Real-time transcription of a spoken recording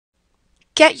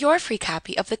Get your free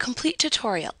copy of the complete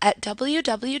tutorial at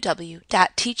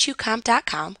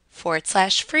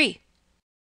www.teachucomp.com/free.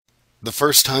 The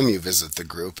first time you visit the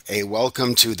group, a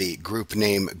welcome to the group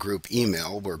name group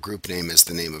email, where group name is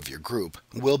the name of your group,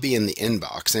 will be in the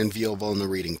inbox and viewable in the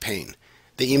reading pane.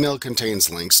 The email contains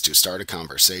links to start a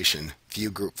conversation,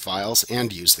 view group files,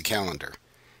 and use the calendar.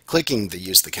 Clicking the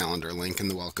Use the Calendar link in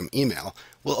the welcome email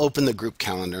will open the group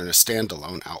calendar in a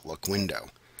standalone Outlook window.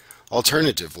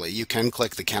 Alternatively, you can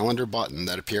click the calendar button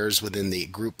that appears within the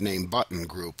Group Name button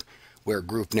group, where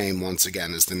group name once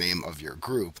again is the name of your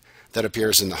group, that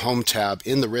appears in the Home tab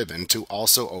in the ribbon to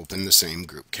also open the same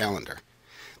group calendar.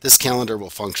 This calendar will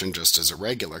function just as a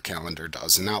regular calendar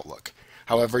does in Outlook.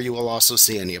 However, you will also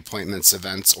see any appointments,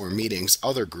 events, or meetings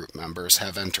other group members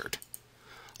have entered.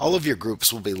 All of your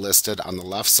groups will be listed on the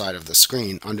left side of the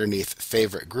screen underneath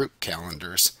Favorite Group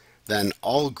Calendars, then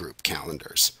All Group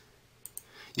Calendars.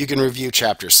 You can review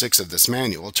Chapter 6 of this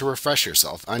manual to refresh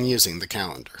yourself on using the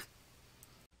calendar.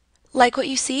 Like what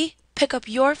you see? Pick up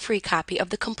your free copy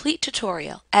of the complete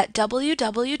tutorial at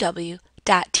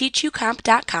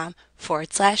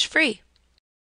www.teachucomp.com/free.